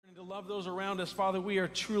love those around us. Father, we are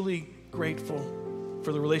truly grateful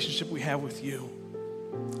for the relationship we have with you.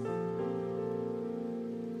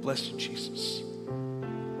 Bless you, Jesus.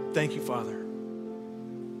 Thank you, Father.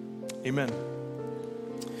 Amen.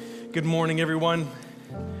 Good morning, everyone.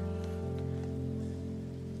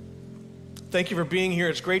 Thank you for being here.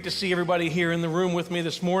 It's great to see everybody here in the room with me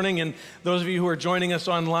this morning. And those of you who are joining us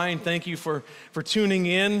online, thank you for tuning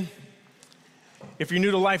in. If you're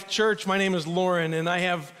new to Life Church, my name is Lauren, and I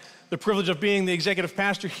have the privilege of being the executive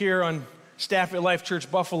pastor here on staff at Life Church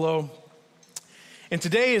Buffalo. And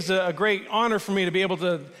today is a great honor for me to be able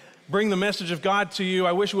to bring the message of God to you.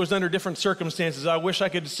 I wish it was under different circumstances. I wish I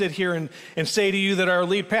could sit here and say to you that our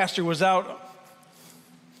lead pastor was out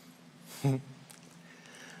on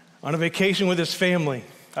a vacation with his family.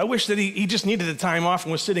 I wish that he just needed the time off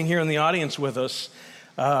and was sitting here in the audience with us.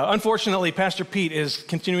 Unfortunately, Pastor Pete is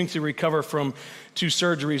continuing to recover from 2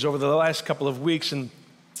 surgeries over the last couple of weeks, and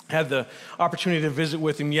had the opportunity to visit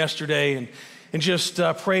with him yesterday and just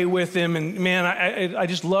pray with him. And man, I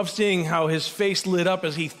just love seeing how his face lit up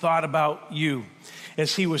as he thought about you,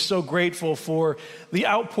 as he was so grateful for the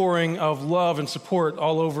outpouring of love and support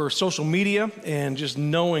all over social media, and just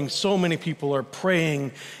knowing so many people are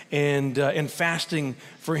praying and fasting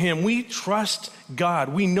for him. We trust God.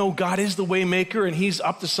 We know God is the way maker, and he's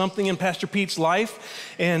up to something in Pastor Pete's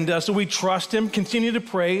life. And so we trust him, continue to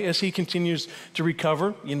pray as he continues to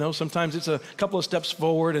recover. You know, sometimes it's a couple of steps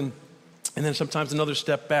forward and then sometimes another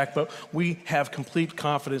step back, but we have complete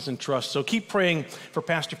confidence and trust. So keep praying for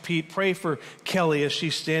Pastor Pete. Pray for Kelly as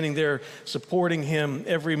she's standing there supporting him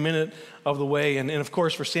every minute of the way. And of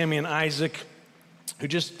course for Sammy and Isaac, they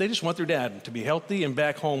just want their dad to be healthy and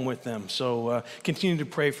back home with them. So continue to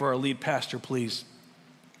pray for our lead pastor, please.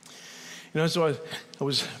 You know, so I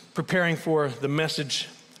was preparing for the message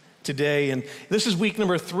today, and this is week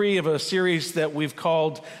number 3 of a series that we've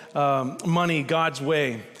called Money God's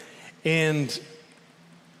Way. And,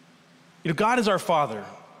 you know, God is our Father.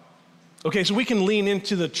 Okay, so we can lean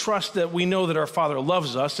into the trust that we know that our Father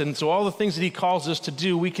loves us. And so all the things that he calls us to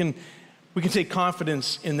do, we can take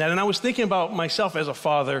confidence in that. And I was thinking about myself as a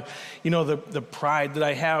father, you know, the pride that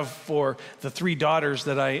I have for the 3 daughters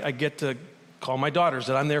that I get to call my daughters,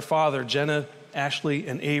 that I'm their father, Jenna, Ashley,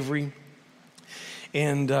 and Avery.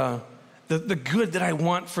 And the good that I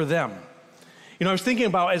want for them. You know, I was thinking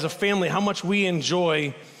about as a family how much we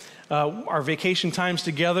enjoy our vacation times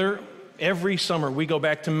together. Every summer we go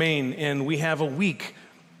back to Maine and we have a week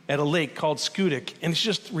at a lake called Schoodic, and it's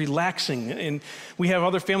just relaxing. And we have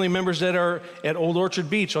other family members that are at Old Orchard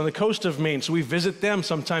Beach on the coast of Maine, so we visit them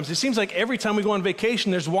sometimes. It seems like every time we go on vacation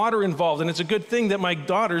there's water involved, and it's a good thing that my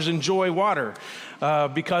daughters enjoy water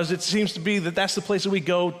because it seems to be that that's the place that we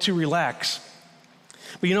go to relax.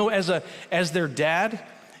 But you know, as their dad,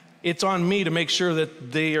 it's on me to make sure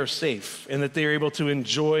that they are safe and that they are able to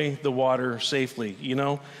enjoy the water safely, you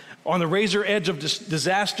know, on the razor edge of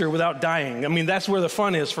disaster without dying. I mean, that's where the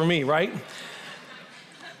fun is for me, right?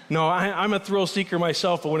 No, I'm a thrill seeker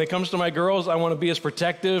myself, but when it comes to my girls, I want to be as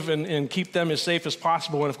protective and keep them as safe as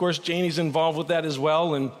possible. And of course, Janie's involved with that as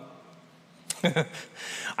well. And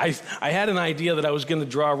I had an idea that I was going to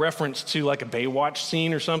draw a reference to like a Baywatch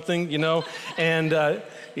scene or something, you know, and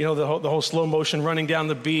you know, the whole slow motion running down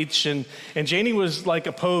the beach, and Janie was like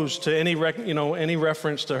opposed to any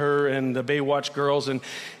reference to her and the Baywatch girls, and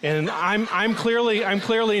I'm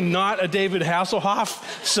clearly not a David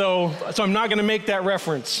Hasselhoff, so I'm not going to make that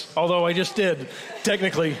reference, although I just did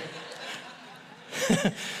technically.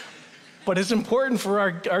 But it's important for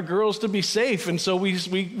our girls to be safe, and so we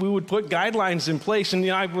would put guidelines in place. And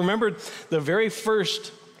you know, I remembered the very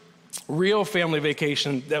first real family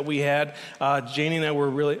vacation that we had. Janie and I were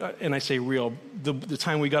really, and I say real, the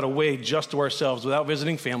time we got away just to ourselves without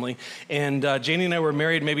visiting family. And Janie and I were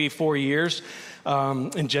married maybe 4 years,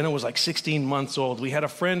 and Jenna was like 16 months old. We had a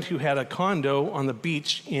friend who had a condo on the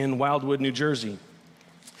beach in Wildwood, New Jersey.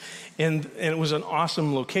 And it was an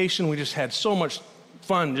awesome location. We just had so much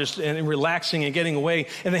fun just and relaxing and getting away,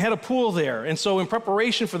 and they had a pool there. And so in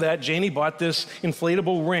preparation for that, Janie bought this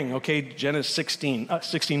inflatable ring. Okay, Jenna's 16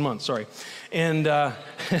 months, sorry. And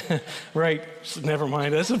right, never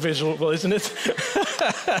mind, that's a visual, isn't it?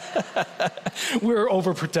 We're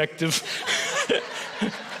overprotective.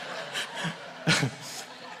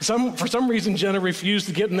 For some reason, Jenna refused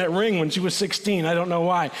to get in that ring when she was 16. I don't know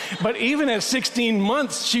why. But even at 16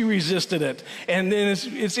 months, she resisted it. And then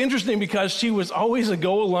it's interesting because she was always a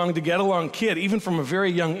go-along, to get-along kid, even from a very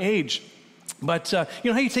young age. But you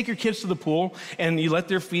know how you take your kids to the pool and you let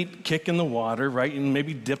their feet kick in the water, right? And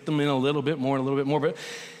maybe dip them in a little bit more. But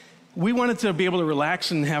we wanted to be able to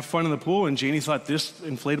relax and have fun in the pool, and Janie thought this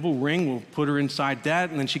inflatable ring will put her inside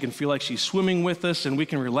that, and then she can feel like she's swimming with us, and we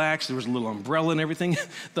can relax. There was a little umbrella and everything.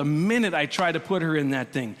 The minute I tried to put her in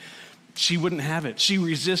that thing, she wouldn't have it. She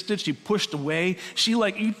resisted. She pushed away.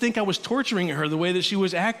 You'd think I was torturing her the way that she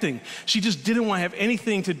was acting. She just didn't want to have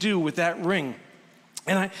anything to do with that ring.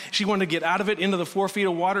 And she wanted to get out of it into the 4 feet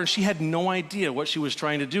of water, and she had no idea what she was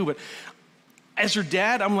trying to do. But as her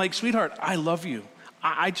dad, I'm like, sweetheart, I love you.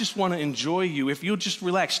 I just want to enjoy you. If you'll just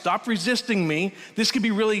relax, stop resisting me, this could be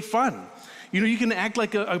really fun. You can act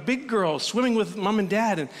like a big girl swimming with mom and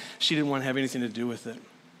dad, and she didn't want to have anything to do with it. And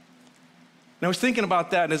I was thinking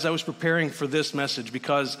about that as I was preparing for this message,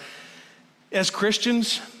 because as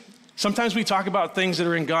Christians, sometimes we talk about things that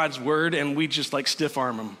are in God's word and we just like stiff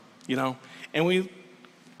arm them, and we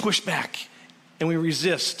push back and we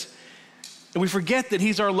resist. And we forget that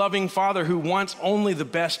he's our loving Father who wants only the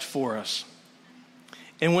best for us.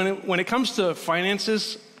 And when it comes to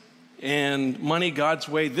finances and money God's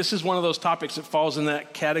way, this is one of those topics that falls in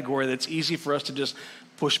that category that's easy for us to just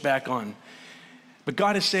push back on. But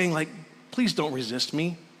God is saying, please don't resist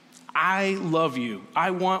me. I love you.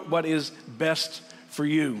 I want what is best for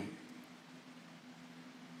you.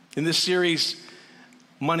 In this series,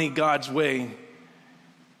 Money God's Way,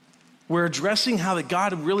 we're addressing how that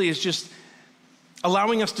God really is just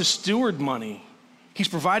allowing us to steward money. He's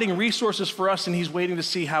providing resources for us, and he's waiting to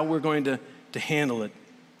see how we're going to handle it.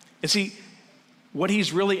 And see, what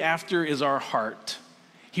he's really after is our heart.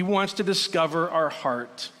 He wants to discover our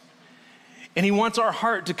heart. And he wants our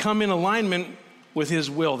heart to come in alignment with his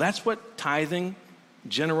will. That's what tithing,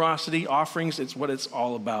 generosity, offerings, it's what it's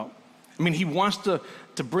all about. He wants to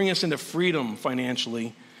bring us into freedom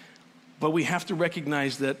financially, but we have to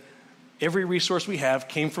recognize that every resource we have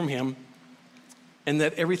came from him, and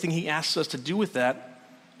that everything he asks us to do with that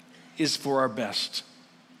is for our best.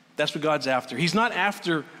 That's what God's after. He's not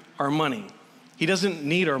after our money. He doesn't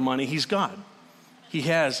need our money. He's God. He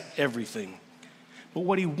has everything. But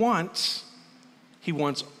what he wants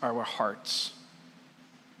our hearts.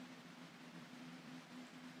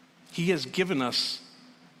 He has given us,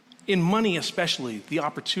 in money especially, the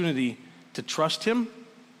opportunity to trust him,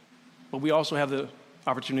 but we also have the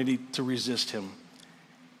opportunity to resist him.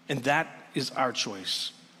 And that is our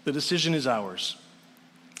choice. The decision is ours.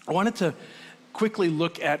 I wanted to quickly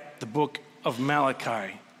look at the book of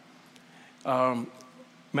Malachi.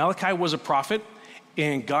 Malachi was a prophet,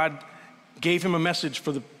 and God gave him a message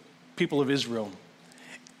for the people of Israel.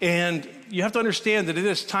 And you have to understand that at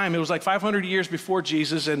this time, it was like 500 years before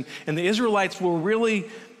Jesus, and the Israelites were really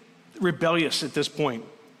rebellious at this point.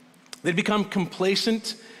 They'd become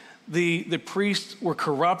complacent. The priests were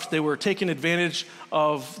corrupt. They were taking advantage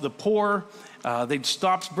of the poor. They'd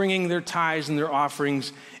stopped bringing their tithes and their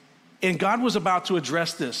offerings. And God was about to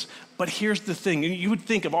address this. But here's the thing. You would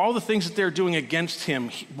think of all the things that they're doing against him,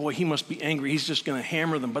 he must be angry. He's just going to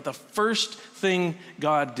hammer them. But the first thing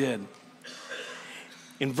God did,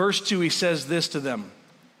 in verse 2, he says this to them: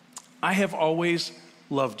 I have always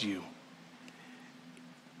loved you.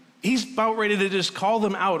 He's about ready to just call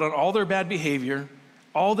them out on all their bad behavior,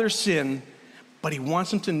 all their sin, but he wants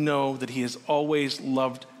them to know that he has always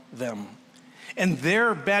loved them. And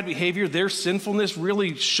their bad behavior, their sinfulness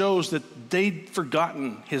really shows that they'd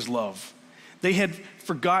forgotten his love. They had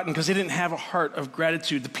forgotten because they didn't have a heart of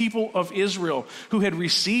gratitude. The people of Israel who had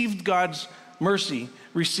received God's mercy,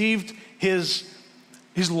 received his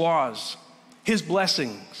laws, his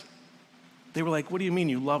blessings, they were like, what do you mean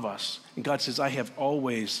you love us? And God says, I have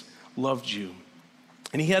always loved you.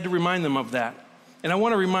 And he had to remind them of that. And I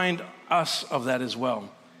want to remind us of that as well.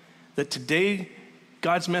 That today,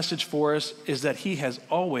 God's message for us is that he has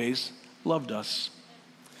always loved us.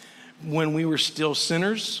 When we were still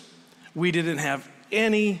sinners, we didn't have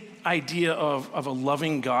any idea of a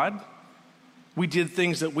loving God. We did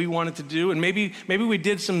things that we wanted to do, and maybe we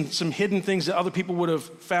did some hidden things that other people would have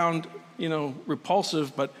found,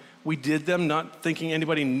 repulsive, but we did them not thinking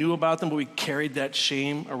anybody knew about them, but we carried that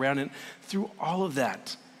shame around. And through all of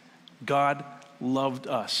that, God loved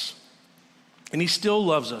us. And he still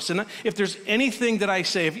loves us. And if there's anything that I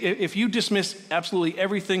say, if you dismiss absolutely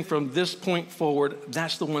everything from this point forward,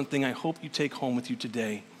 that's the one thing I hope you take home with you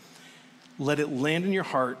today. Let it land in your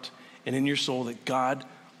heart and in your soul that God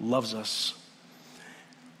loves us.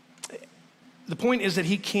 The point is that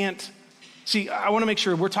he can't, I want to make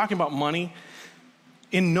sure we're talking about money.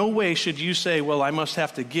 In no way should you say, well, I must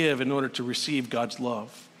have to give in order to receive God's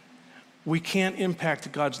love. We can't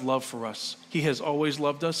impact God's love for us. He has always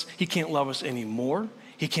loved us. He can't love us any more.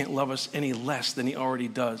 He can't love us any less than he already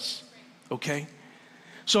does. Okay?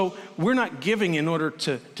 So we're not giving in order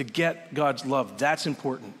to get God's love. That's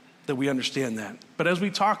important. that we understand that. But as we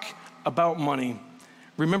talk about money,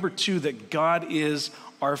 remember too that God is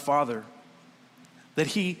our Father, that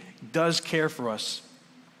he does care for us,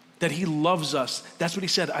 that he loves us. That's what he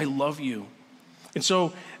said, I love you. And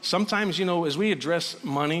so sometimes, as we address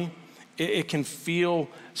money, it can feel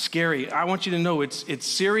scary. I want you to know it's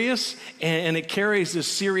serious, and it carries this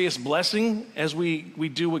serious blessing as we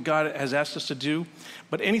do what God has asked us to do.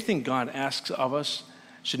 But anything God asks of us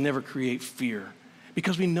should never create fear,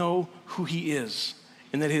 because we know who he is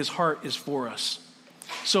and that his heart is for us.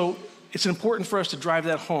 So it's important for us to drive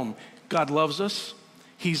that home. God loves us,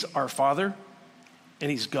 he's our Father,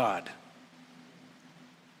 and he's God.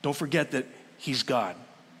 Don't forget that he's God,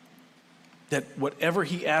 that whatever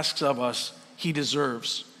he asks of us, he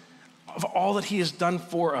deserves. Of all that he has done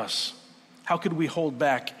for us, how could we hold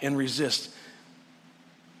back and resist?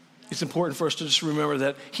 It's important for us to just remember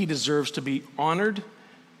that he deserves to be honored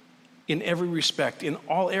in every respect, in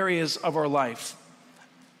all areas of our life,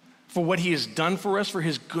 for what he has done for us, for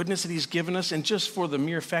his goodness that he's given us, and just for the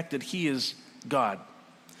mere fact that he is God.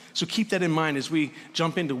 So keep that in mind as we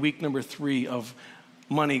jump into week number 3 of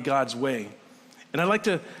Money God's Way. And I'd like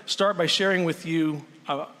to start by sharing with you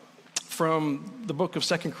from the book of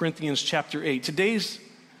 2 Corinthians chapter 8. Today's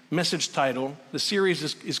message title, the series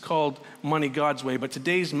is called Money God's Way, but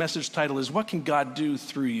today's message title is, What Can God Do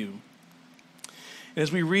Through You? And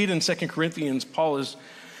as we read in 2 Corinthians, Paul is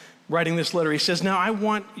writing this letter. He says, Now I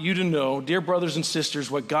want you to know, dear brothers and sisters,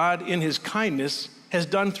 what God in his kindness has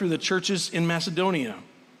done through the churches in Macedonia.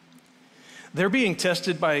 They're being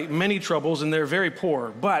tested by many troubles and they're very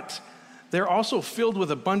poor, but they're also filled with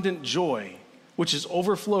abundant joy, which is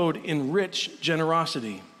overflowed in rich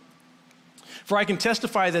generosity. For I can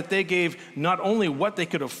testify that they gave not only what they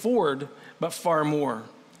could afford, but far more.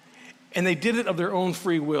 And they did it of their own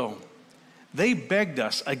free will. They begged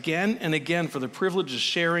us again and again for the privilege of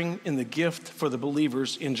sharing in the gift for the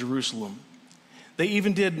believers in Jerusalem. They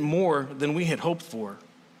even did more than we had hoped for.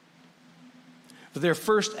 But their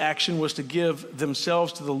first action was to give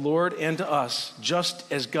themselves to the Lord and to us, just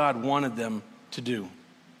as God wanted them to do.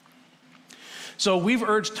 So we've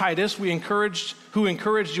urged Titus, who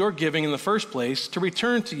encouraged your giving in the first place, to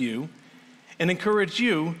return to you and encourage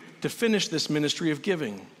you to finish this ministry of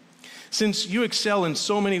giving. Since you excel in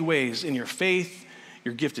so many ways in your faith,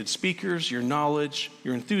 your gifted speakers, your knowledge,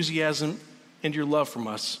 your enthusiasm, and your love from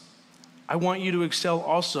us, I want you to excel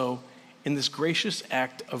also in this gracious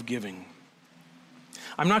act of giving.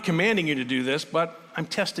 I'm not commanding you to do this, but I'm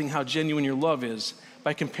testing how genuine your love is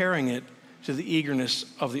by comparing it to the eagerness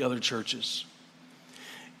of the other churches.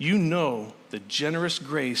 You know the generous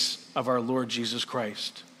grace of our Lord Jesus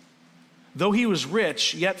Christ. Though he was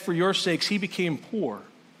rich, yet for your sakes he became poor,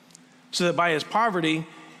 so that by his poverty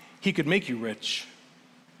he could make you rich.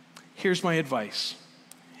 Here's my advice.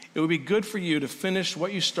 It would be good for you to finish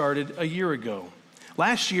what you started a year ago.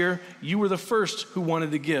 Last year, you were the first who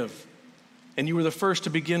wanted to give, and you were the first to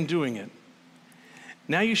begin doing it.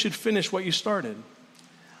 Now you should finish what you started.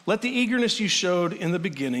 Let the eagerness you showed in the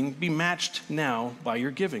beginning be matched now by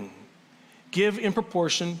your giving. Give in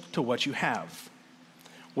proportion to what you have.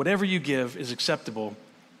 Whatever you give is acceptable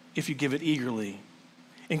if you give it eagerly.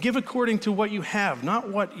 And give according to what you have, not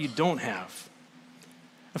what you don't have.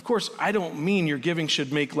 Of course, I don't mean your giving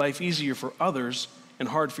should make life easier for others and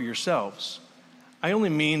hard for yourselves. I only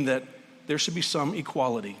mean that there should be some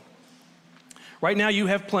equality. Right now you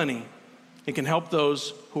have plenty and can help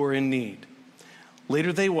those who are in need.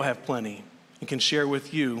 Later they will have plenty and can share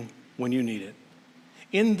with you when you need it.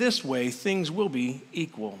 In this way, things will be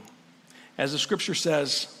equal. As the scripture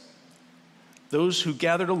says, those who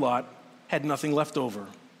gathered a lot had nothing left over,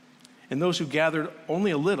 and those who gathered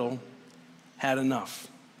only a little had enough.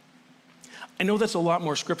 I know that's a lot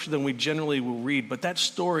more scripture than we generally will read, but that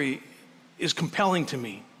story is compelling to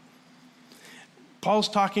me. Paul's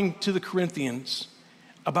talking to the Corinthians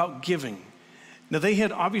about giving. Now, they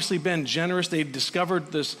had obviously been generous. They had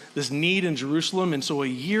discovered this need in Jerusalem, and so a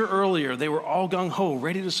year earlier, they were all gung-ho,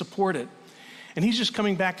 ready to support it. And he's just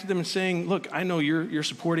coming back to them and saying, look, I know you're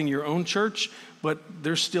supporting your own church, but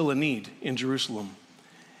there's still a need in Jerusalem.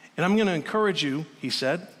 And I'm going to encourage you, he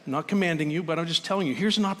said, not commanding you, but I'm just telling you,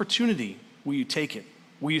 here's an opportunity. Will you take it?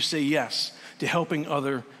 Will you say yes to helping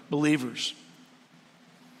other believers?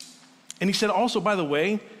 And he said also, by the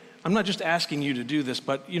way, I'm not just asking you to do this,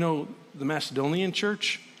 but the Macedonian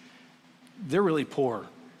church, they're really poor.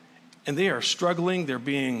 And they are struggling. They're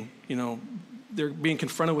being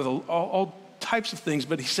confronted with all types of things.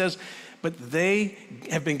 But he says, but they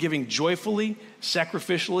have been giving joyfully,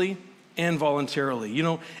 sacrificially, and voluntarily.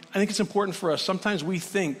 I think it's important for us. Sometimes we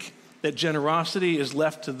think that generosity is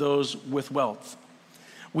left to those with wealth.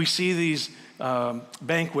 We see these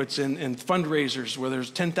banquets and fundraisers where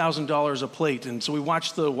there's $10,000 a plate. And so we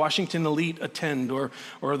watch the Washington elite attend or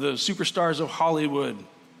the superstars of Hollywood.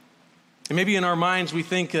 And maybe in our minds we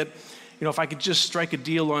think that, if I could just strike a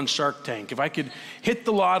deal on Shark Tank, if I could hit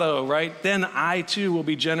the lotto, right, then I too will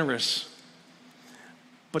be generous.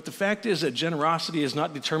 But the fact is that generosity is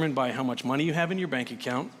not determined by how much money you have in your bank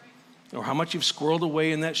account or how much you've squirreled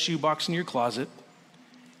away in that shoebox in your closet.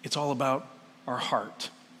 It's all about our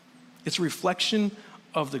heart. It's a reflection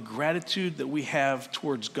of the gratitude that we have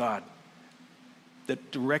towards God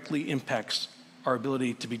that directly impacts our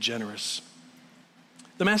ability to be generous.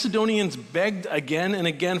 The Macedonians begged again and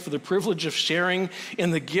again for the privilege of sharing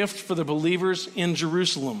in the gift for the believers in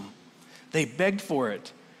Jerusalem. They begged for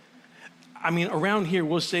it. Around here,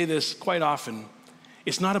 we'll say this quite often.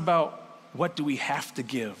 It's not about what do we have to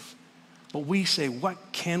give, but we say, what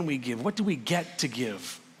can we give? What do we get to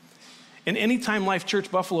give? And anytime Life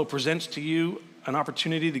Church Buffalo presents to you an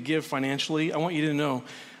opportunity to give financially, I want you to know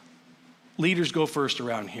leaders go first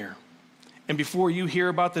around here. And before you hear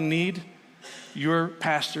about the need, your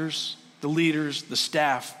pastors, the leaders, the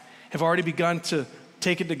staff have already begun to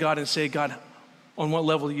take it to God and say, God, on what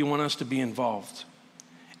level do you want us to be involved?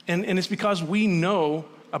 And it's because we know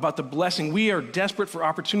about the blessing. We are desperate for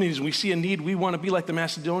opportunities. When we see a need, we want to be like the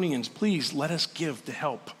Macedonians. Please let us give to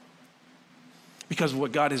help because of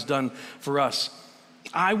what God has done for us.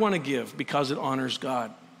 I want to give because it honors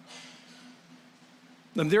God.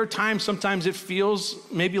 And there are times, sometimes it feels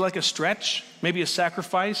maybe like a stretch, maybe a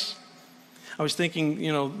sacrifice. I was thinking,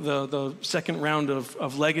 the second round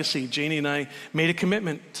of Legacy, Janie and I made a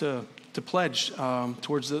commitment to pledge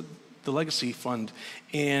towards the Legacy Fund.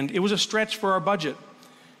 And it was a stretch for our budget.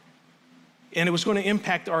 And it was going to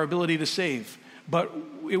impact our ability to save. But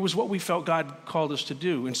it was what we felt God called us to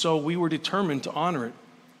do. And so we were determined to honor it.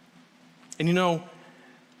 And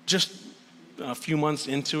just a few months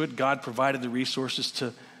into it, God provided the resources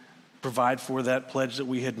to provide for that pledge that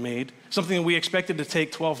we had made. Something that we expected to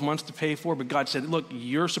take 12 months to pay for, but God said, look,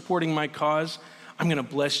 you're supporting my cause. I'm going to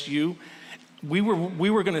bless you. We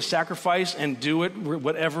were going to sacrifice and do it,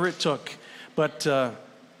 whatever it took. But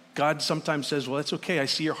God sometimes says, well, it's okay. I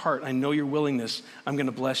see your heart. I know your willingness. I'm going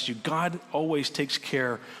to bless you. God always takes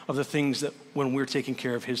care of the things that when we're taking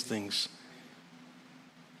care of his things.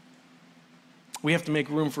 We have to make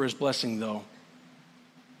room for his blessing, though.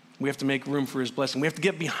 We have to make room for his blessing. We have to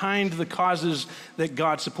get behind the causes that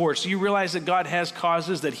God supports. Do you realize that God has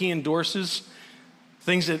causes that he endorses,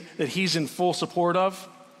 things that he's in full support of?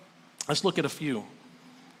 Let's look at a few.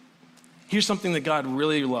 Here's something that God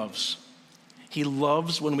really loves. He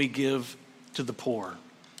loves when we give to the poor.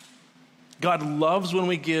 God loves when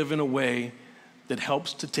we give in a way that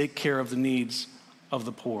helps to take care of the needs of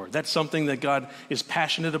the poor. That's something that God is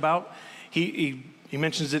passionate about. He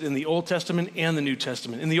mentions it in the Old Testament and the New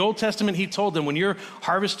Testament. In the Old Testament, he told them, when you're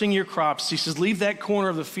harvesting your crops, he says, leave that corner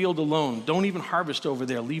of the field alone. Don't even harvest over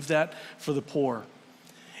there. Leave that for the poor.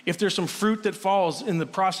 If there's some fruit that falls in the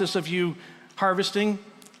process of you harvesting,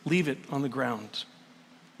 leave it on the ground.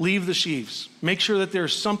 Leave the sheaves. Make sure that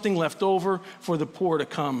there's something left over for the poor to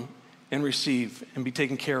come and receive and be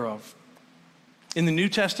taken care of. In the New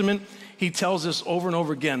Testament, he tells us over and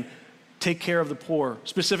over again, take care of the poor,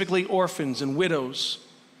 specifically orphans and widows.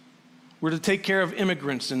 We're to take care of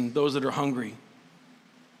immigrants and those that are hungry.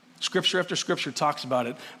 Scripture after scripture talks about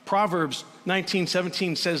it. Proverbs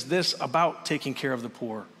 19:17 says this about taking care of the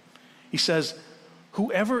poor. He says,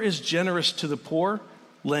 whoever is generous to the poor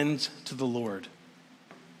lends to the Lord,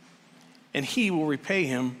 and he will repay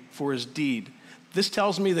him for his deed. This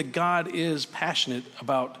tells me that God is passionate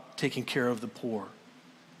about taking care of the poor.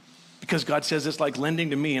 Because God says it's like lending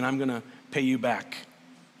to me and I'm going to pay you back.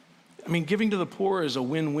 Giving to the poor is a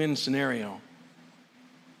win-win scenario.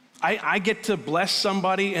 I get to bless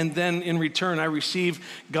somebody and then in return I receive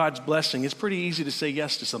God's blessing. It's pretty easy to say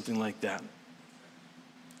yes to something like that.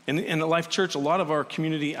 And in the Life Church, a lot of our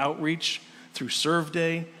community outreach through Serve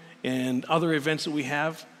Day and other events that we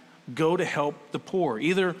have go to help the poor,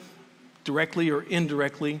 either directly or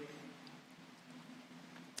indirectly.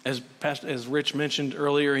 As Rich mentioned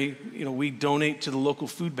earlier, we donate to the local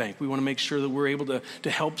food bank. We want to make sure that we're able to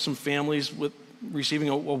help some families with receiving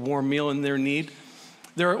a warm meal in their need.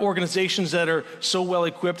 There are organizations that are so well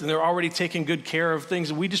equipped and they're already taking good care of things,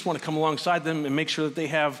 and we just want to come alongside them and make sure that they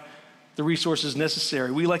have the resources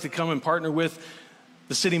necessary. We like to come and partner with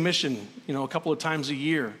the City Mission, a couple of times a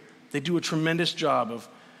year. They do a tremendous job of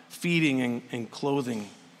feeding and clothing,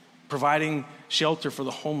 providing shelter for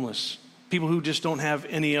the homeless, people who just don't have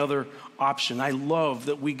any other option. I love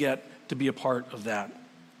that we get to be a part of that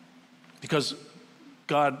because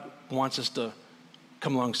God wants us to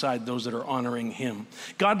come alongside those that are honoring him.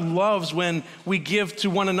 God loves when we give to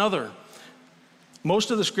one another.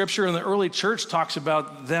 Most of the scripture in the early church talks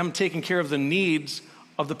about them taking care of the needs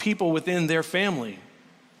of the people within their family.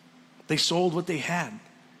 They sold what they had,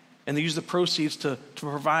 and they used the proceeds to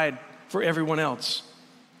provide for everyone else.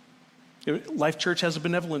 Life Church has a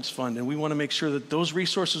benevolence fund, and we want to make sure that those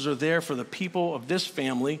resources are there for the people of this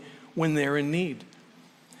family when they're in need.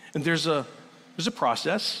 And there's a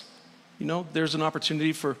process. There's an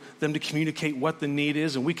opportunity for them to communicate what the need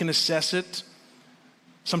is, and we can assess it.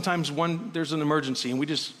 Sometimes there's an emergency, and we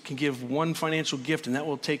just can give one financial gift, and that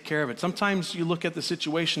will take care of it. Sometimes you look at the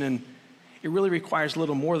situation, and it really requires a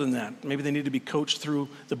little more than that. Maybe they need to be coached through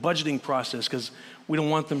the budgeting process, because we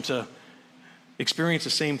don't want them to experience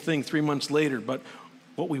the same thing 3 months later. But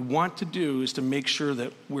what we want to do is to make sure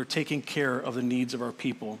that we're taking care of the needs of our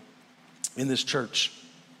people in this church.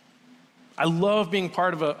 I love being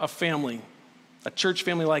part of a family, a church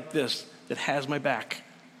family like this that has my back,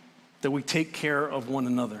 that we take care of one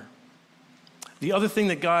another. The other thing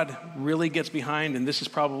that God really gets behind, and this is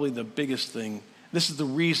probably the biggest thing, this is the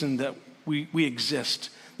reason that we exist.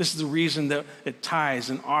 This is the reason that tithes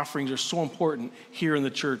and offerings are so important here in the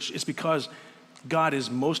church. It's because God is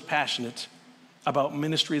most passionate about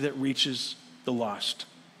ministry that reaches the lost.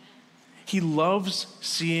 He loves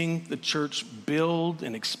seeing the church build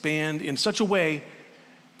and expand in such a way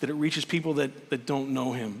that it reaches people that don't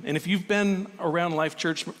know him. And if you've been around Life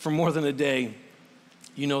Church for more than a day,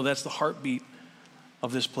 you know that's the heartbeat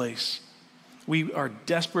of this place. We are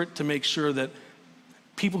desperate to make sure that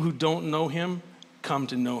people who don't know him come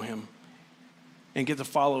to know him and get to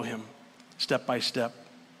follow him step by step.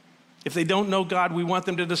 If they don't know God, we want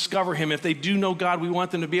them to discover him. If they do know God, we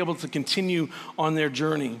want them to be able to continue on their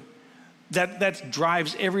journey. That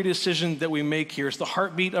drives every decision that we make here. It's the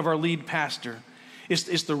heartbeat of our lead pastor.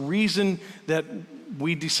 It's the reason that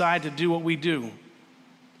we decide to do what we do.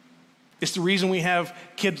 It's the reason we have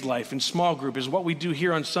Kids Life and small group, is what we do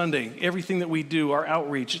here on Sunday. Everything that we do, our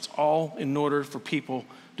outreach, it's all in order for people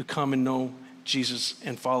to come and know Jesus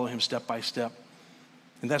and follow him step by step.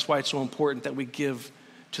 And that's why it's so important that we give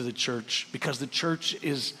to the church, because the church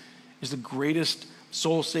is the greatest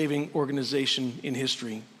soul-saving organization in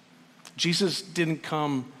history. Jesus didn't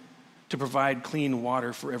come to provide clean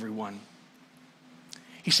water for everyone.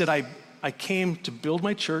 He said, I came to build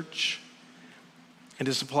my church and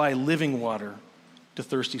to supply living water to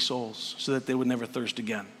thirsty souls so that they would never thirst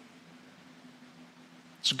again.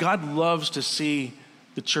 So God loves to see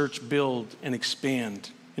the church build and expand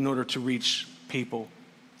in order to reach people.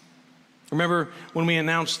 Remember when we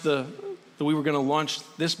announced that we were going to launch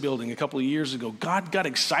this building a couple of years ago, God got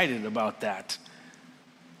excited about that.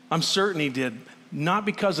 I'm certain he did, not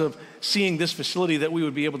because of seeing this facility that we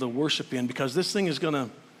would be able to worship in, because this thing is going to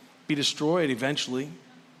be destroyed eventually.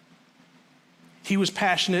 He was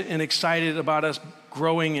passionate and excited about us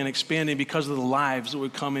growing and expanding because of the lives that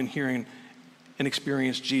would come in here and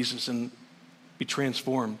experience Jesus and be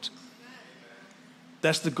transformed.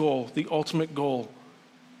 That's the goal, the ultimate goal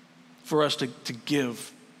for us to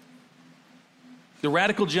give. The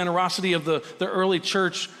radical generosity of the early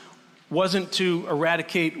church wasn't to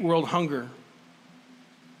eradicate world hunger.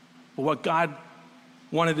 But what God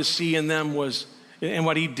wanted to see in them was, and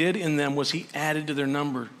what he did in them was, he added to their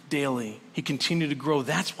number daily. He continued to grow.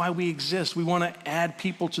 That's why we exist. We want to add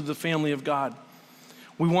people to the family of God.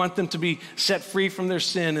 We want them to be set free from their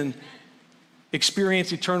sin and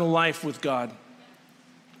experience eternal life with God.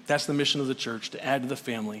 That's the mission of the church, to add to the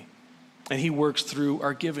family. And he works through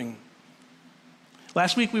our giving.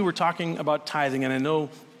 Last week we were talking about tithing, and I know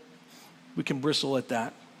we can bristle at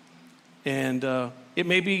that. And it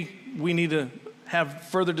may be we need to have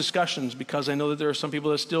further discussions, because I know that there are some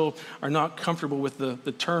people that still are not comfortable with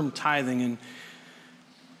the term tithing. And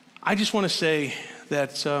I just want to say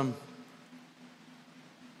that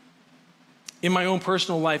in my own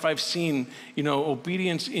personal life, I've seen,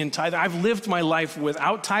 obedience in tithing. I've lived my life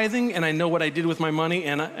without tithing, and I know what I did with my money,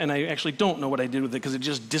 and I actually don't know what I did with it because it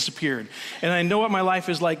just disappeared. And I know what my life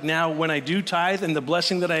is like now when I do tithe and the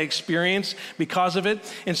blessing that I experience because of it.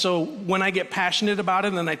 And so when I get passionate about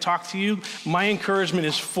it and I talk to you, my encouragement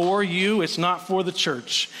is for you. It's not for the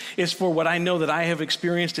church. It's for what I know that I have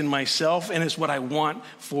experienced in myself, and it's what I want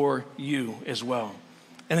for you as well.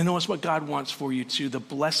 And I know it's what God wants for you too, the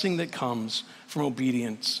blessing that comes from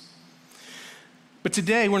obedience. But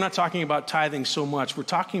today, we're not talking about tithing so much. We're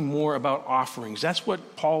talking more about offerings. That's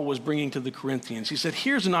what Paul was bringing to the Corinthians. He said,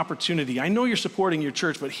 here's an opportunity. I know you're supporting your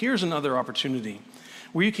church, but here's another opportunity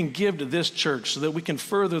where you can give to this church so that we can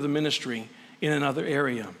further the ministry in another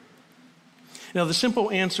area. Now, the simple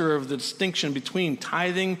answer of the distinction between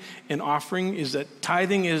tithing and offering is that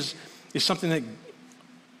tithing is something that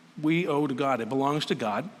we owe to God. It belongs to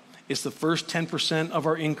God. It's the first 10% of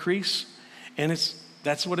our increase, and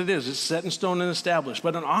that's what it is. It's set in stone and established.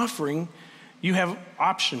 But an offering, you have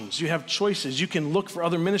options. You have choices. You can look for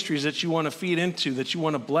other ministries that you want to feed into, that you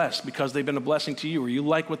want to bless because they've been a blessing to you or you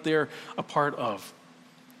like what they're a part of.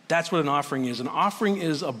 That's what an offering is. An offering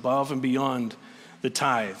is above and beyond the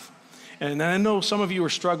tithe. And I know some of you are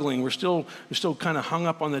struggling. We're still kind of hung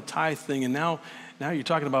up on the tithe thing, and now you're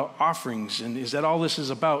talking about offerings, and is that all this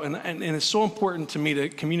is about? And it's so important to me to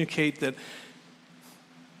communicate that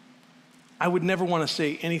I would never want to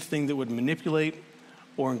say anything that would manipulate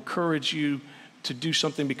or encourage you to do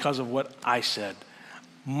something because of what I said.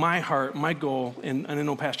 My heart, my goal, and I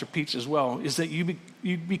know Pastor Pete's as well, is that you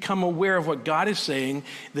become aware of what God is saying,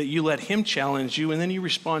 that you let him challenge you, and then you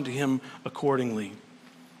respond to him accordingly.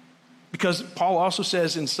 Because Paul also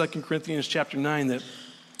says in 2 Corinthians chapter 9 that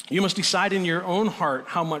you must decide in your own heart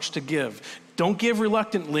how much to give. Don't give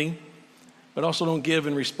reluctantly, but also don't give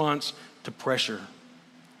in response to pressure.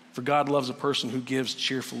 For God loves a person who gives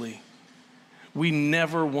cheerfully. We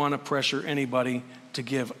never want to pressure anybody to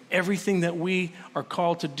give. Everything that we are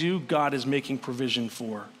called to do, God is making provision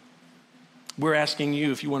for. We're asking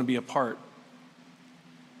you if you want to be a part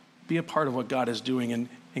of what God is doing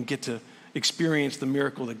and get to experience the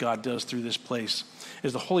miracle that God does through this place.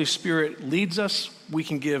 As the Holy Spirit leads us, we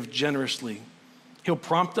can give generously. He'll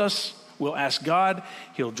prompt us. We'll ask God.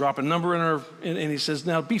 He'll drop a number and he says,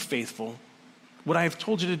 now be faithful. What I have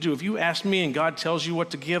told you to do, if you ask me and God tells you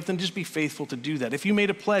what to give, then just be faithful to do that. If you made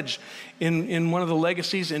a pledge in one of the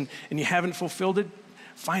legacies and you haven't fulfilled it,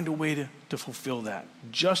 find a way to fulfill that,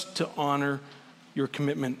 just to honor your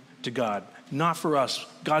commitment to God. Not for us.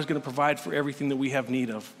 God's going to provide for everything that we have need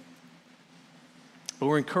of. But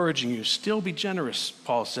we're encouraging you, still be generous,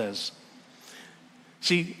 Paul says.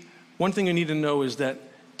 See, one thing you need to know is that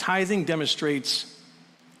tithing demonstrates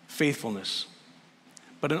faithfulness.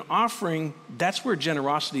 But an offering, that's where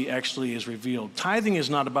generosity actually is revealed. Tithing is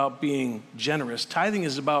not about being generous. Tithing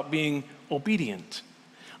is about being obedient.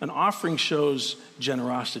 An offering shows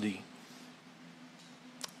generosity.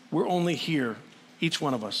 We're only here, each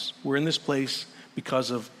one of us. We're in this place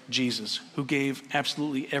because of Jesus, who gave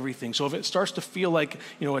absolutely everything. So if it starts to feel like,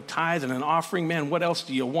 a tithe and an offering, man, what else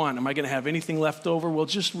do you want? Am I going to have anything left over? Well,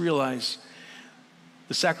 just realize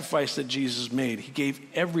the sacrifice that Jesus made. He gave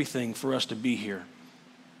everything for us to be here.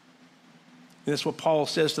 And that's what Paul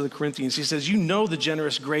says to the Corinthians. He says, you know the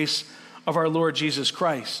generous grace of our Lord Jesus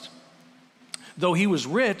Christ. Though he was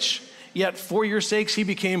rich, yet for your sakes he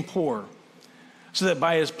became poor, so that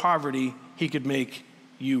by his poverty he could make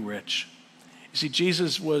you rich. You see,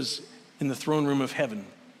 Jesus was in the throne room of heaven,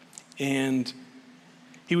 and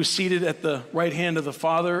he was seated at the right hand of the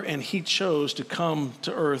Father, and he chose to come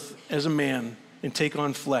to earth as a man and take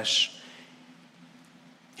on flesh.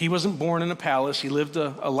 He wasn't born in a palace. He lived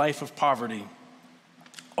a life of poverty,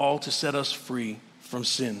 all to set us free from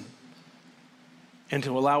sin and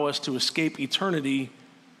to allow us to escape eternity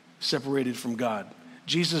separated from God.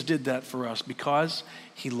 Jesus did that for us because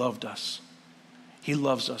he loved us. He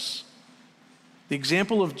loves us. The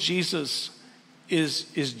example of Jesus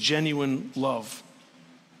is genuine love.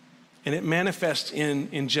 And it manifests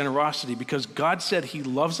in generosity because God said he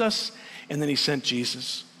loves us, and then he sent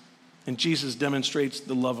Jesus. And Jesus demonstrates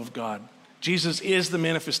the love of God. Jesus is the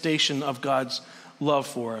manifestation of God's love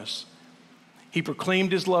for us. He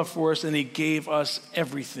proclaimed his love for us, and he gave us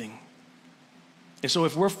everything. And so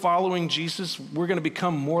if we're following Jesus, we're going to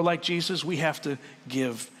become more like Jesus. We have to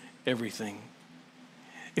give everything.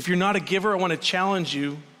 If you're not a giver, I want to challenge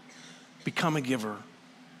you, become a giver.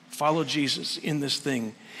 Follow Jesus in this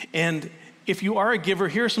thing. And if you are a giver,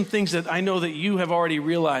 here are some things that I know that you have already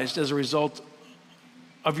realized as a result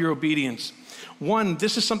of your obedience. One,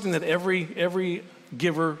 this is something that every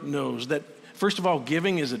giver knows, that first of all,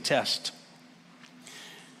 giving is a test.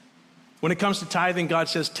 When it comes to tithing, God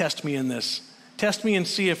says, test me in this. Test me and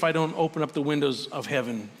see if I don't open up the windows of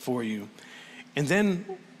heaven for you. And then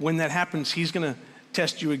when that happens, he's going to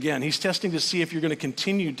test you again. He's testing to see if you're going to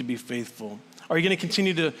continue to be faithful. Are you going to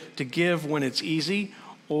continue to give when it's easy,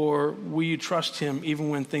 or will you trust him even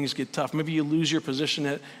when things get tough? Maybe you lose your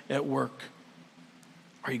position at work.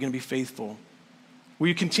 Are you going to be faithful? Will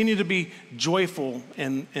you continue to be joyful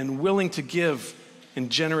and willing to give and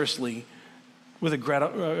generously with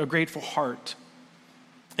a grateful heart?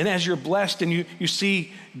 And as you're blessed and you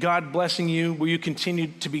see God blessing you, will you continue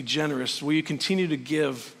to be generous? Will you continue to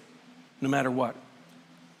give no matter what?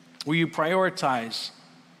 Will you prioritize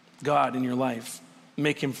God in your life?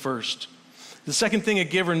 Make him first. The second thing a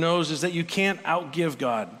giver knows is that you can't outgive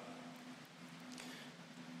God.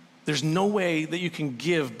 There's no way that you can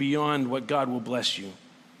give beyond what God will bless you.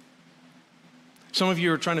 Some of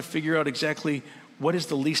you are trying to figure out exactly what is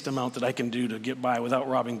the least amount that I can do to get by without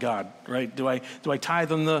robbing God, right? Do I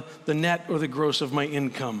tithe on the net or the gross of my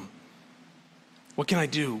income? What can I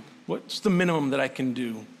do? What's the minimum that I can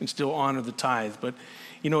do and still honor the tithe? But,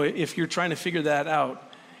 if you're trying to figure that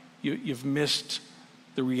out, you've missed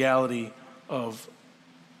the reality of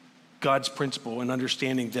God's principle and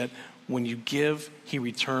understanding that when you give, he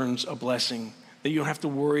returns a blessing. That you don't have to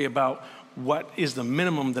worry about what is the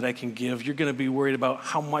minimum that I can give. You're going to be worried about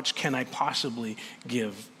how much can I possibly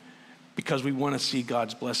give, because we want to see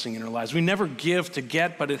God's blessing in our lives. We never give to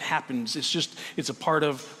get, but it happens. It's a part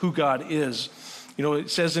of who God is. It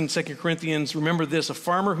says in 2 Corinthians, remember this, a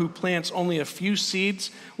farmer who plants only a few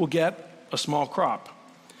seeds will get a small crop,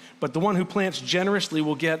 but the one who plants generously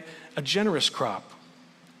will get a generous crop.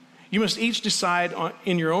 You must each decide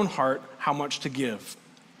in your own heart how much to give.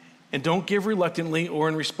 And don't give reluctantly or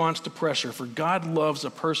in response to pressure, for God loves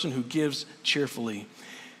a person who gives cheerfully.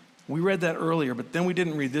 We read that earlier, but then we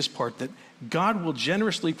didn't read this part, that God will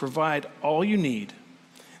generously provide all you need.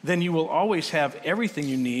 Then you will always have everything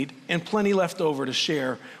you need and plenty left over to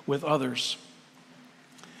share with others.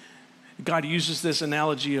 God uses this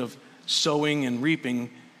analogy of sowing and reaping.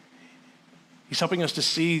 He's helping us to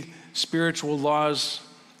see spiritual laws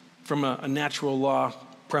from a natural law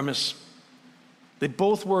premise. They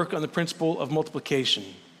both work on the principle of multiplication.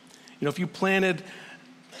 If you planted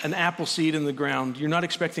an apple seed in the ground, you're not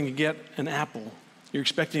expecting to get an apple. You're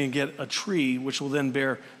expecting to get a tree, which will then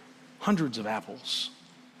bear hundreds of apples.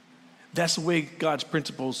 That's the way God's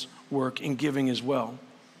principles work in giving as well.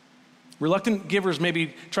 Reluctant givers may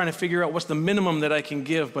be trying to figure out what's the minimum that I can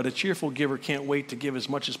give, but a cheerful giver can't wait to give as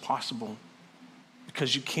much as possible,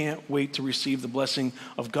 because you can't wait to receive the blessing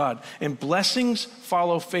of God. And blessings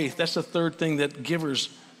follow faith. That's the third thing that givers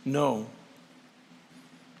know.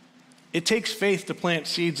 It takes faith to plant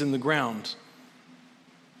seeds in the ground.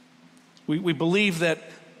 We believe that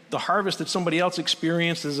the harvest that somebody else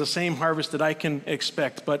experienced is the same harvest that I can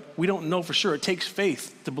expect, but we don't know for sure. It takes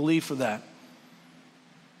faith to believe for that.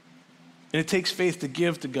 And it takes faith to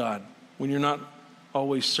give to God when you're not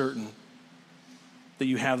always certain that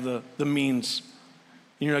you have the means.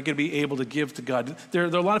 You're not going to be able to give to God. There are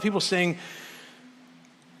a lot of people saying,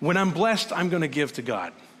 when I'm blessed, I'm going to give to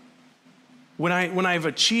God. When I've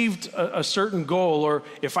achieved a certain goal, or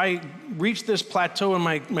if I reach this plateau in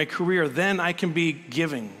my career, then I can be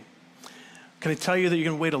giving. Can I tell you that you're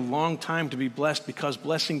going to wait a long time to be blessed, because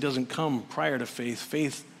blessing doesn't come prior to faith.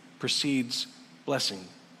 Faith precedes blessing.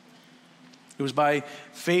 It was by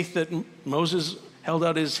faith that Moses held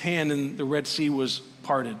out his hand and the Red Sea was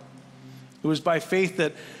parted. It was by faith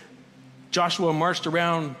that Joshua marched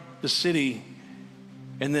around the city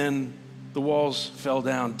and then the walls fell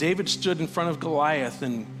down. David stood in front of Goliath,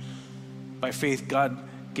 and by faith, God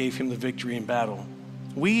gave him the victory in battle.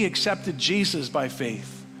 We accepted Jesus by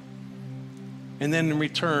faith. And then in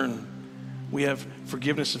return, we have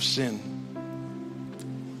forgiveness of sin.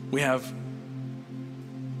 We have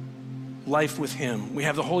life with him. We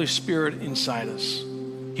have the Holy Spirit inside us.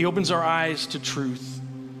 He opens our eyes to truth.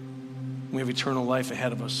 We have eternal life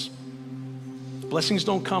ahead of us. Blessings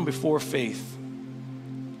don't come before faith.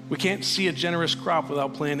 We can't see a generous crop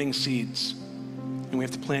without planting seeds, and we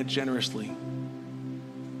have to plant generously.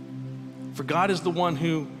 For God is the one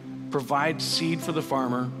who provides seed for the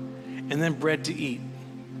farmer and then bread to eat.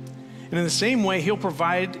 And in the same way, he'll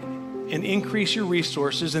provide and increase your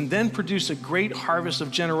resources and then produce a great harvest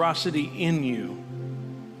of generosity in you.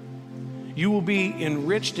 You will be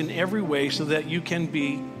enriched in every way so that you can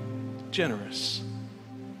be generous.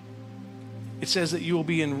 It says that you will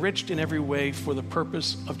be enriched in every way for the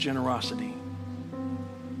purpose of generosity.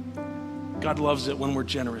 God loves it when we're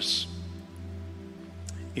generous.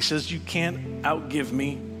 He says, you can't outgive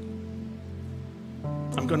me.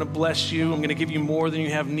 I'm going to bless you. I'm going to give you more than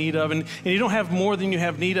you have need of. And you don't have more than you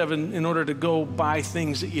have need of in order to go buy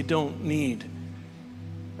things that you don't need.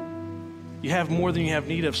 You have more than you have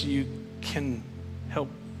need of so you can help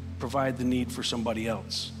provide the need for somebody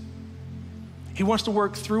else. He wants to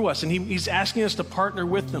work through us, and he's asking us to partner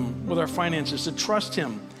with him, with our finances, to trust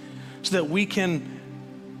him so that we can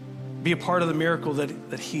be a part of the miracle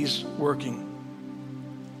that he's working.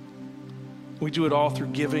 We do it all through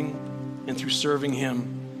giving and through serving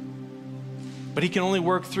him. But he can only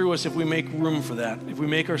work through us if we make room for that, if we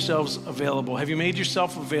make ourselves available. Have you made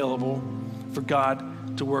yourself available for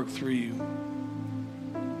God to work through you?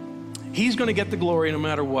 He's going to get the glory no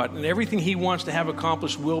matter what, and everything he wants to have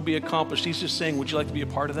accomplished will be accomplished. He's just saying, would you like to be a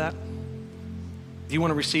part of that? Do you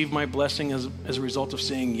want to receive my blessing as a result of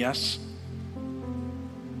saying yes?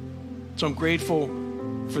 So I'm grateful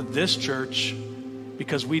for this church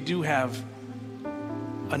because we do have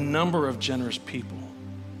a number of generous people.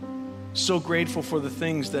 So grateful for the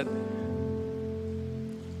things that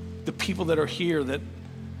the people that are here that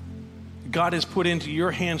God has put into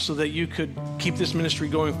your hands so that you could keep this ministry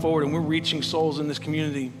going forward, and we're reaching souls in this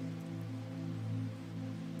community.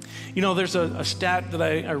 You know, there's a stat that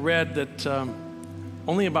I read that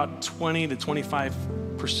only about 20 to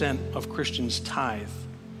 25% of Christians tithe.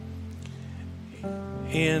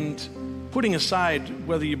 And putting aside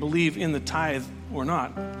whether you believe in the tithe or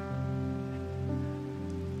not,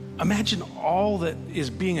 imagine all that is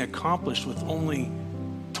being accomplished with only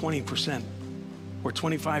 20% or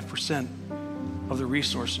 25% of the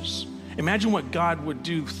resources. Imagine what God would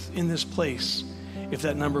do in this place if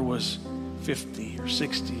that number was 50 or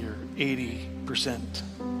 60 or 80%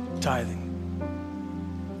 tithing.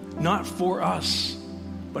 Not for us,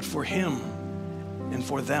 but for Him and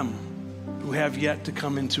for them who have yet to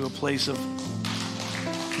come into a place of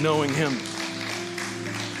knowing Him.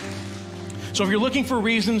 So if you're looking for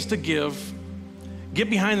reasons to give,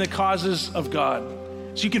 get behind the causes of God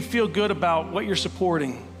so you can feel good about what you're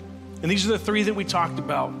supporting. And these are the three that we talked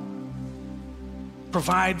about.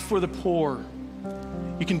 Provide for the poor.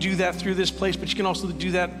 You can do that through this place, but you can also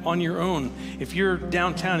do that on your own. If you're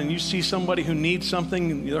downtown and you see somebody who needs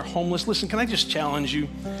something, they're homeless, listen, can I just challenge you?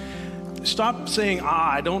 Stop saying,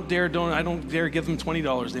 I don't dare give them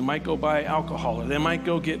 $20. They might go buy alcohol, or they might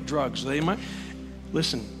go get drugs.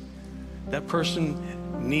 Listen, that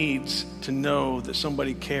person needs to know that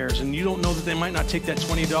somebody cares, and you don't know that they might not take that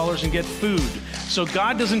 $20 and get food. So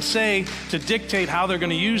God doesn't say to dictate how they're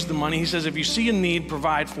going to use the money. He says, if you see a need,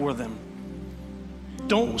 provide for them.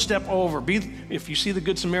 Don't step over. If you see the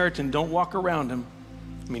Good Samaritan, don't walk around him.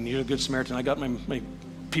 I mean, you're a Good Samaritan. I got my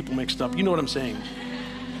people mixed up. You know what I'm saying.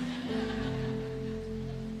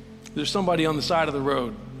 There's somebody on the side of the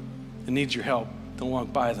road that needs your help. Don't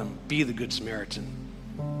walk by them. Be the Good Samaritan.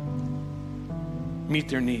 Meet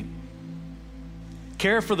their need.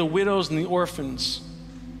 Care for the widows and the orphans.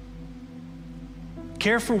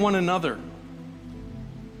 Care for one another.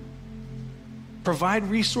 Provide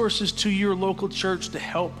resources to your local church to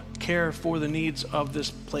help care for the needs of this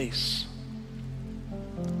place.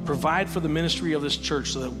 Provide for the ministry of this church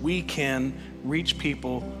so that we can reach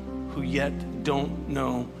people who yet don't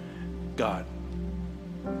know God.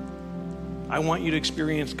 I want you to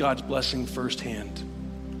experience God's blessing firsthand.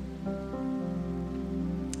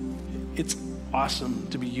 It's awesome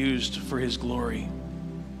to be used for His glory.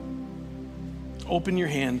 Open your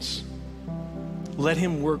hands. Let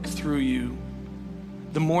Him work through you.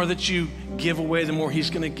 The more that you give away, the more He's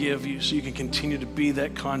going to give you so you can continue to be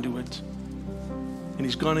that conduit. And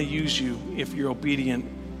He's going to use you if you're obedient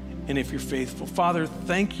and if you're faithful. Father,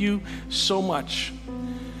 thank you so much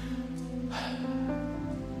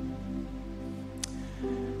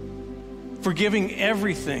for giving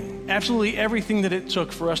everything, absolutely everything that it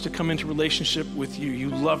took for us to come into relationship with you. You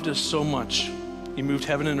loved us so much. You moved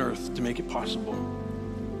heaven and earth to make it possible.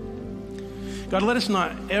 God, let us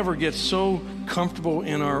not ever get so comfortable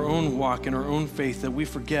in our own walk, in our own faith, that we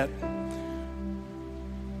forget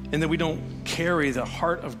and that we don't carry the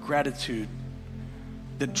heart of gratitude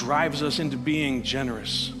that drives us into being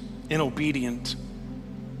generous and obedient.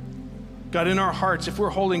 God, in our hearts, if we're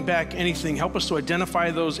holding back anything, help us to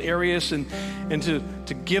identify those areas and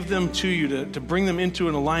to give them to you, to bring them into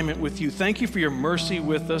an alignment with you. Thank you for your mercy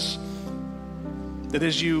with us, that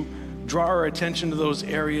as you draw our attention to those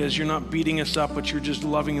areas, you're not beating us up, but you're just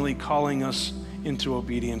lovingly calling us into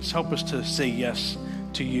obedience. Help us to say yes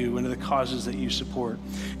to you and to the causes that you support.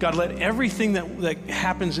 God, let everything that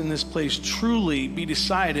happens in this place truly be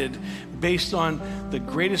decided based on the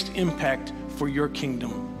greatest impact for your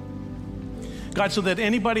kingdom. God, so that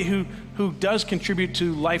anybody who does contribute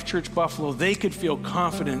to Life Church Buffalo, they could feel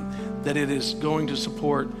confident that it is going to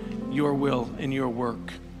support your will and your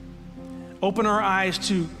work. Open our eyes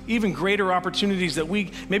to even greater opportunities that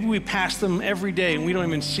maybe we pass them every day and we don't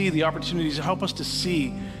even see the opportunities. Help us to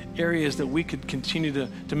see areas that we could continue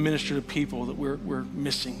to minister to people that we're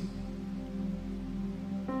missing.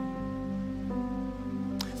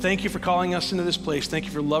 Thank you for calling us into this place. Thank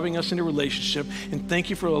you for loving us into relationship. And thank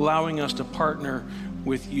you for allowing us to partner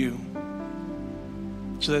with you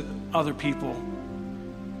so that other people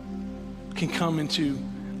can come into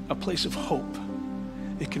a place of hope.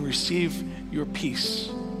 They can receive your peace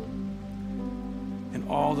and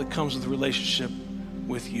all that comes with the relationship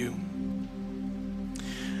with you.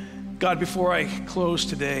 God, before I close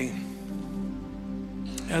today,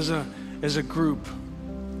 as a group,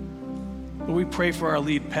 But we pray for our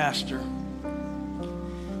lead pastor.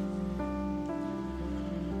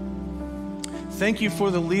 Thank you for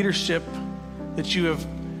the leadership that you have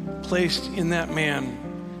placed in that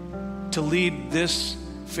man to lead this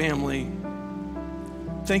family.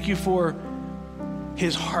 Thank you for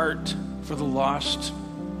his heart for the lost,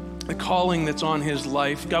 the calling that's on his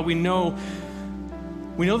life. God, we know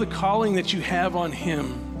the calling that you have on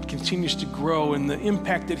him continues to grow, and the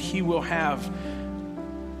impact that he will have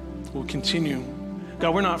will continue.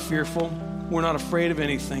 God, we're not fearful. We're not afraid of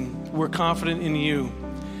anything. We're confident in you.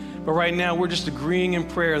 But right now, we're just agreeing in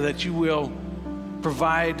prayer that you will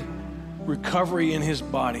provide recovery in his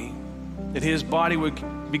body, that his body would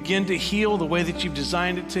begin to heal the way that you've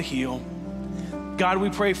designed it to heal. God, we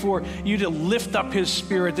pray for you to lift up his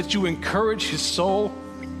spirit, that you encourage his soul.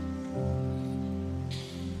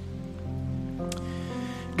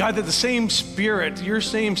 God, that the same spirit, your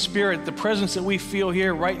same spirit, the presence that we feel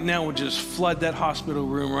here right now would just flood that hospital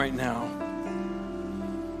room right now.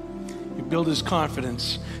 You build his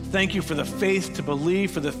confidence. Thank you for the faith to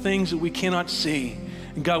believe for the things that we cannot see.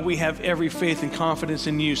 And God, we have every faith and confidence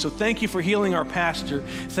in you. So thank you for healing our pastor.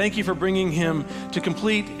 Thank you for bringing him to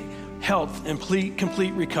complete health and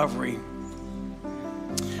complete recovery.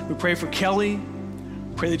 We pray for Kelly.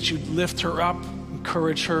 Pray that you'd lift her up,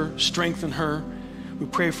 encourage her, strengthen her. We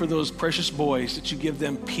pray for those precious boys, that you give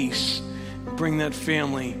them peace, bring that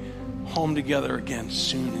family home together again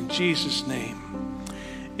soon. In Jesus' name,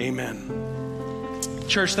 amen.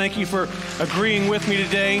 Church, thank you for agreeing with me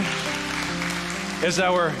today. As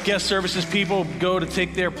our guest services people go to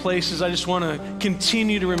take their places, I just want to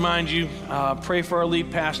continue to remind you, pray for our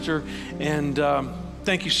lead pastor, and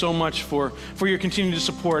thank you so much for your continued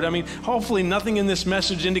support. I mean, hopefully nothing in this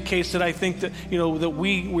message indicates that I think that, that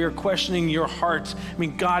we are questioning your heart. I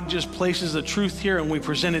mean, God just places the truth here and we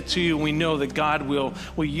present it to you, and we know that God will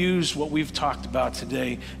use what we've talked about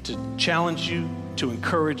today to challenge you, to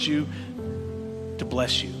encourage you, to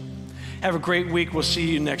bless you. Have a great week. We'll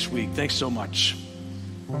see you next week. Thanks so much.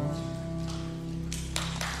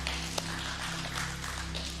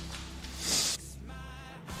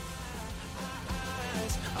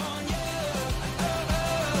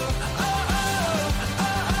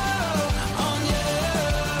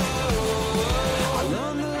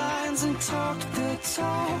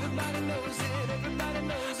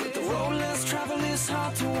 But the road less traveled is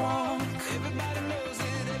hard to walk.